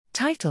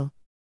Title: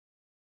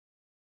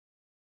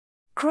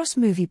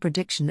 Cross-movie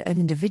prediction of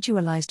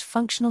individualized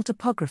functional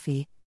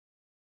topography.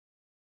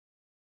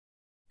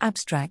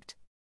 Abstract: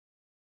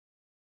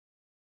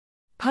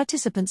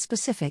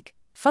 Participant-specific,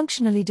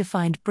 functionally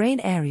defined brain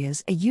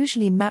areas are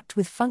usually mapped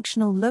with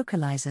functional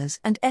localizers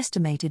and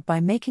estimated by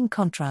making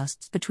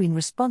contrasts between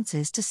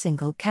responses to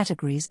single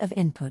categories of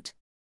input.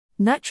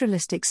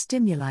 Naturalistic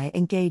stimuli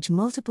engage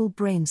multiple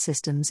brain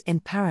systems in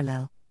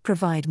parallel,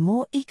 provide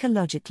more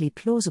ecologically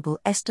plausible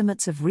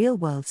estimates of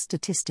real-world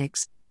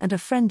statistics, and are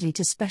friendly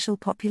to special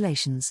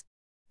populations.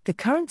 The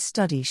current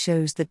study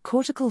shows that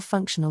cortical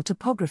functional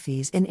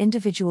topographies in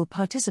individual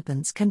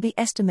participants can be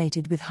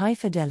estimated with high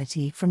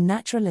fidelity from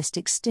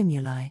naturalistic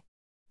stimuli.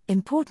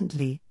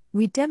 Importantly,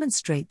 we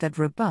demonstrate that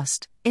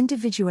robust,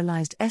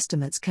 individualized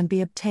estimates can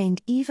be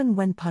obtained even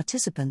when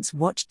participants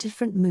watched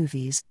different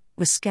movies,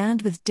 were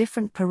scanned with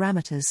different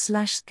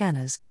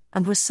parameters/scanners,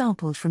 and were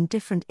sampled from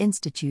different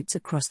institutes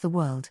across the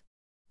world.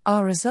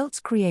 Our results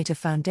create a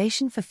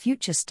foundation for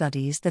future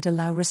studies that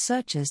allow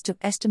researchers to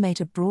estimate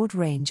a broad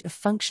range of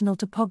functional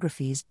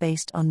topographies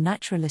based on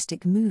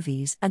naturalistic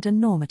movies and a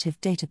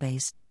normative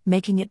database,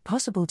 making it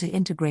possible to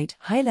integrate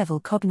high-level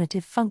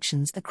cognitive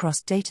functions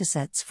across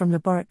datasets from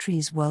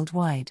laboratories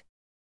worldwide.